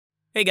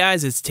Hey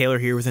guys, it's Taylor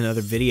here with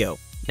another video.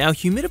 Now,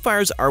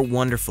 humidifiers are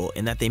wonderful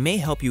in that they may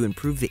help you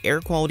improve the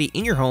air quality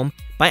in your home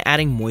by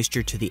adding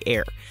moisture to the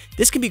air.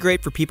 This can be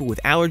great for people with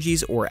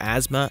allergies or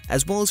asthma,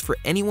 as well as for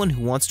anyone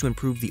who wants to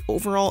improve the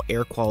overall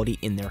air quality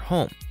in their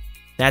home.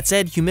 That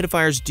said,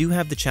 humidifiers do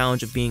have the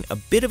challenge of being a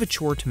bit of a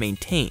chore to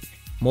maintain.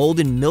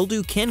 Mold and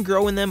mildew can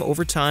grow in them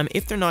over time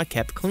if they're not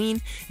kept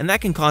clean, and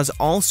that can cause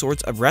all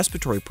sorts of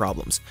respiratory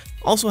problems.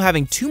 Also,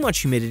 having too much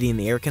humidity in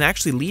the air can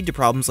actually lead to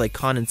problems like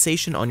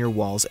condensation on your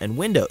walls and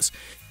windows.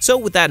 So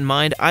with that in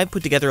mind, I've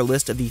put together a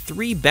list of the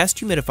 3 best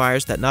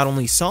humidifiers that not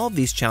only solve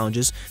these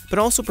challenges, but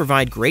also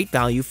provide great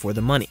value for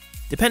the money.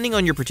 Depending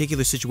on your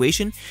particular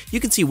situation, you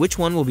can see which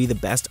one will be the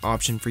best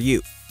option for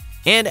you.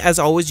 And as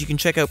always, you can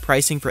check out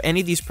pricing for any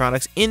of these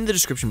products in the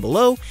description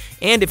below,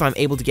 and if I'm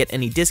able to get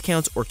any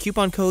discounts or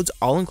coupon codes,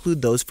 I'll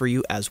include those for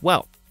you as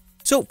well.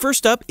 So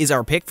first up is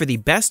our pick for the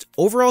best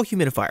overall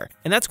humidifier,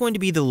 and that's going to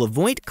be the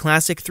Levoit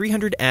Classic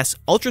 300S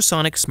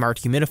Ultrasonic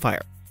Smart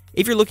Humidifier.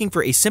 If you're looking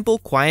for a simple,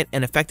 quiet,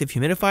 and effective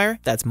humidifier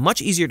that's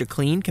much easier to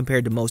clean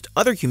compared to most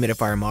other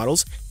humidifier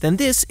models, then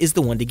this is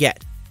the one to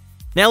get.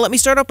 Now, let me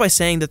start off by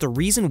saying that the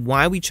reason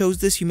why we chose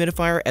this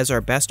humidifier as our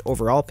best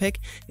overall pick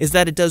is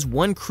that it does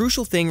one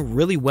crucial thing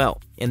really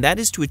well, and that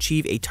is to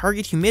achieve a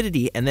target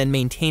humidity and then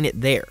maintain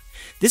it there.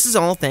 This is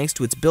all thanks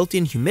to its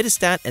built-in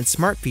Humidistat and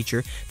Smart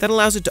feature that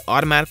allows it to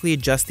automatically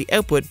adjust the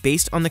output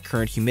based on the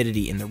current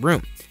humidity in the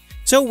room.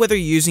 So whether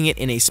you're using it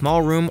in a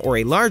small room or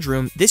a large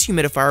room, this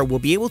humidifier will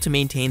be able to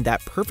maintain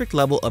that perfect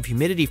level of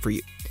humidity for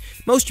you.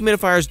 Most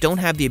humidifiers don't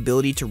have the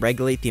ability to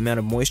regulate the amount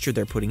of moisture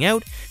they're putting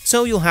out,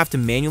 so you'll have to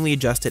manually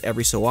adjust it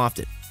every so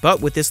often. But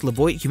with this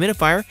Levoit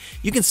humidifier,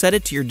 you can set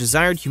it to your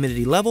desired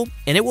humidity level,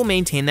 and it will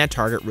maintain that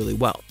target really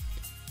well.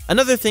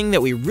 Another thing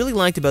that we really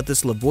liked about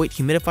this Levoit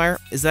humidifier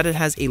is that it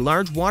has a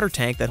large water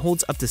tank that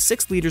holds up to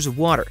 6 liters of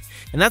water,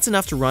 and that's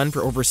enough to run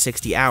for over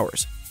 60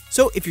 hours.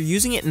 So if you're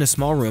using it in a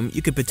small room,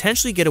 you could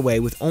potentially get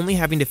away with only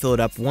having to fill it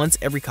up once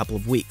every couple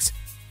of weeks.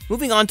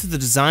 Moving on to the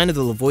design of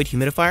the Levoit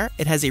humidifier,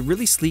 it has a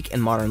really sleek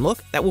and modern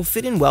look that will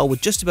fit in well with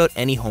just about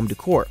any home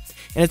decor.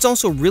 And it's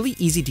also really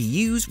easy to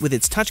use with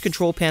its touch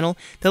control panel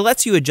that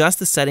lets you adjust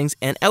the settings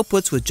and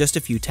outputs with just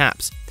a few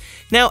taps.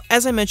 Now,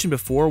 as I mentioned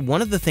before,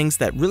 one of the things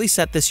that really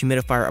set this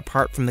humidifier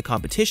apart from the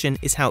competition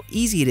is how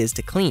easy it is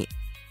to clean.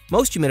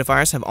 Most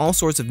humidifiers have all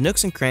sorts of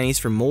nooks and crannies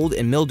for mold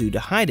and mildew to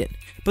hide in,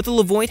 but the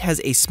Levoit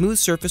has a smooth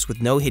surface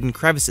with no hidden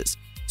crevices,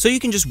 so you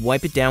can just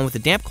wipe it down with a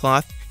damp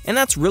cloth, and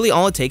that's really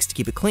all it takes to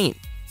keep it clean.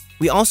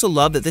 We also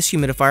love that this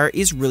humidifier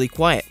is really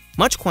quiet,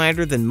 much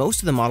quieter than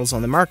most of the models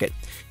on the market,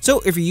 so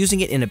if you're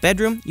using it in a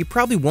bedroom, you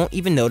probably won't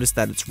even notice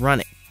that it's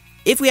running.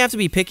 If we have to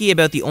be picky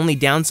about the only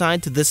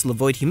downside to this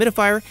Levoit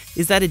humidifier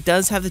is that it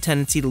does have the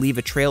tendency to leave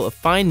a trail of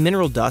fine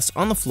mineral dust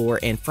on the floor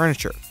and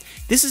furniture.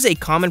 This is a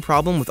common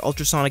problem with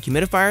ultrasonic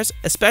humidifiers,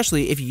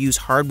 especially if you use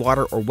hard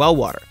water or well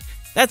water.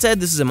 That said,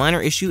 this is a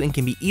minor issue and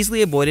can be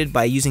easily avoided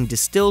by using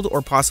distilled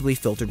or possibly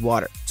filtered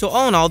water. So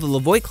all in all, the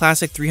Levoit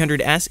Classic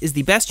 300S is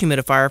the best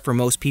humidifier for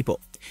most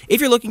people. If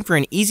you're looking for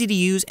an easy to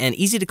use and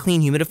easy to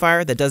clean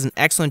humidifier that does an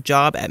excellent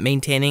job at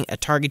maintaining a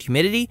target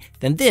humidity,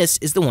 then this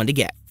is the one to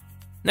get.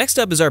 Next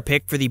up is our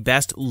pick for the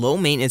best low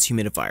maintenance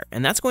humidifier,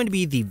 and that's going to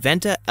be the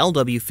Venta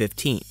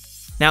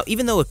LW15. Now,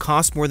 even though it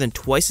costs more than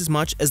twice as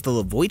much as the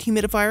Levoit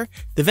humidifier,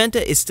 the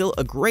Venta is still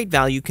a great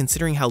value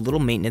considering how little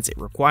maintenance it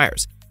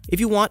requires. If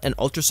you want an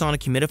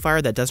ultrasonic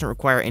humidifier that doesn't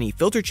require any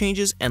filter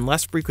changes and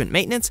less frequent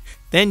maintenance,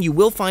 then you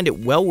will find it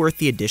well worth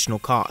the additional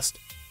cost.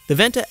 The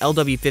Venta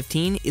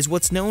LW15 is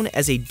what's known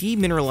as a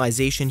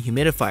demineralization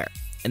humidifier,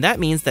 and that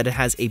means that it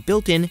has a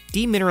built-in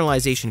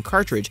demineralization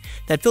cartridge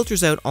that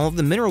filters out all of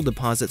the mineral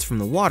deposits from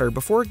the water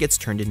before it gets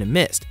turned into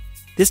mist.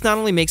 This not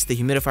only makes the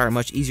humidifier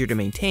much easier to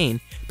maintain,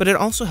 but it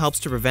also helps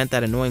to prevent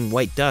that annoying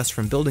white dust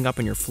from building up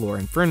on your floor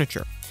and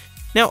furniture.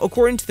 Now,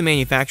 according to the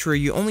manufacturer,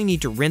 you only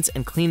need to rinse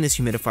and clean this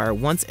humidifier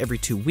once every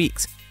 2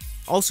 weeks.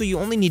 Also, you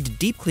only need to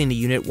deep clean the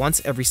unit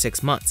once every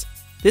 6 months.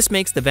 This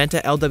makes the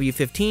Venta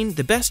LW15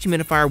 the best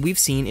humidifier we've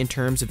seen in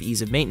terms of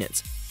ease of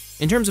maintenance.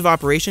 In terms of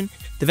operation,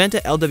 the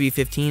Venta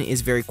LW15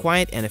 is very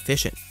quiet and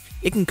efficient.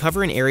 It can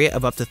cover an area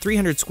of up to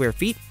 300 square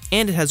feet,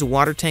 and it has a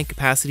water tank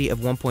capacity of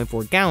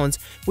 1.4 gallons,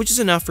 which is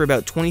enough for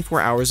about 24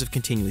 hours of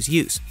continuous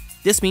use.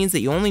 This means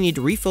that you only need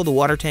to refill the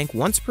water tank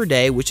once per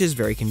day, which is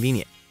very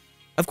convenient.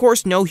 Of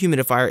course, no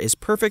humidifier is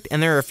perfect,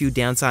 and there are a few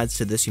downsides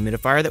to this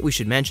humidifier that we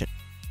should mention.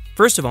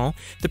 First of all,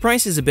 the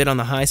price is a bit on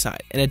the high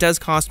side, and it does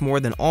cost more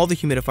than all the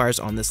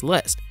humidifiers on this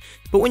list.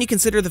 But when you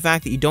consider the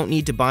fact that you don't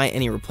need to buy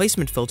any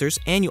replacement filters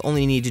and you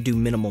only need to do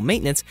minimal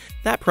maintenance,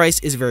 that price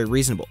is very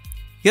reasonable.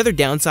 The other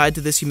downside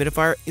to this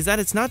humidifier is that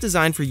it's not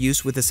designed for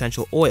use with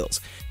essential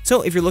oils,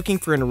 so if you're looking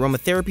for an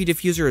aromatherapy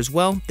diffuser as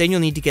well, then you'll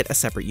need to get a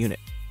separate unit.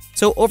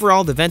 So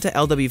overall, the Venta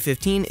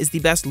LW15 is the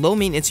best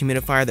low-maintenance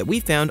humidifier that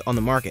we've found on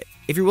the market.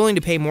 If you're willing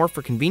to pay more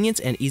for convenience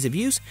and ease of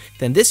use,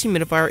 then this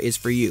humidifier is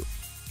for you.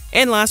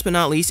 And last but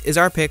not least is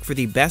our pick for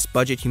the best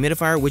budget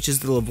humidifier, which is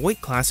the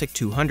Levoit Classic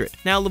 200.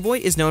 Now,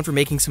 Levoit is known for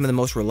making some of the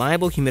most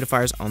reliable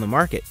humidifiers on the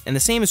market, and the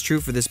same is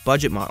true for this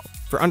budget model.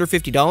 For under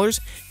 $50,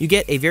 you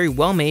get a very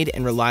well-made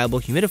and reliable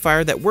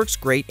humidifier that works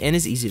great and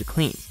is easy to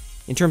clean.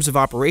 In terms of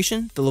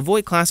operation, the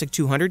Levoit Classic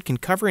 200 can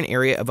cover an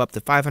area of up to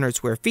 500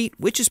 square feet,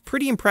 which is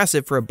pretty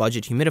impressive for a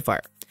budget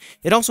humidifier.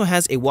 It also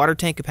has a water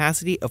tank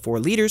capacity of 4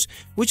 liters,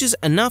 which is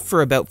enough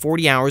for about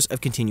 40 hours of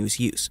continuous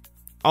use.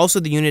 Also,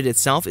 the unit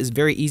itself is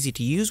very easy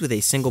to use with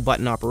a single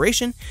button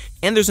operation,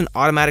 and there's an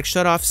automatic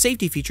shut-off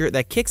safety feature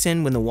that kicks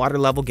in when the water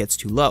level gets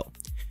too low.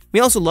 We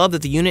also love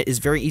that the unit is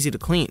very easy to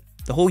clean.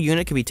 The whole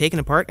unit can be taken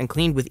apart and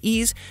cleaned with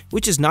ease,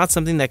 which is not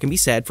something that can be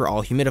said for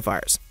all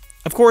humidifiers.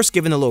 Of course,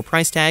 given the low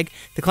price tag,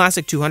 the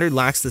Classic 200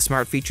 lacks the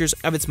smart features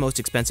of its most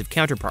expensive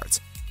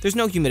counterparts. There's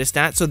no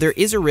humidistat, so there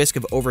is a risk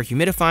of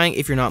over-humidifying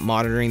if you're not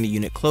monitoring the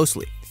unit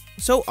closely.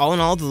 So all in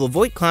all, the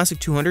Levoit Classic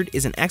 200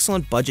 is an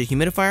excellent budget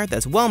humidifier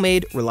that's well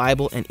made,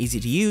 reliable, and easy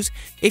to use.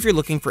 If you're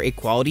looking for a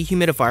quality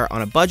humidifier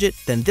on a budget,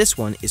 then this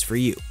one is for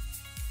you.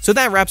 So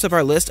that wraps up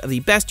our list of the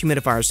best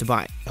humidifiers to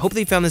buy. I hope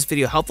that you found this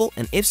video helpful,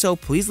 and if so,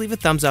 please leave a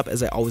thumbs up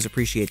as I always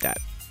appreciate that.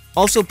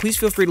 Also, please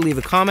feel free to leave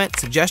a comment,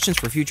 suggestions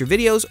for future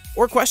videos,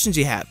 or questions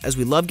you have, as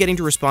we love getting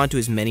to respond to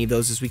as many of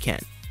those as we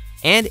can.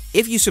 And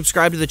if you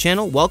subscribe to the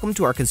channel, welcome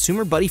to our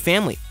Consumer Buddy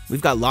family.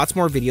 We've got lots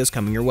more videos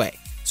coming your way.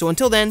 So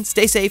until then,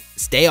 stay safe,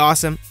 stay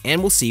awesome,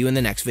 and we'll see you in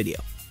the next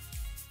video.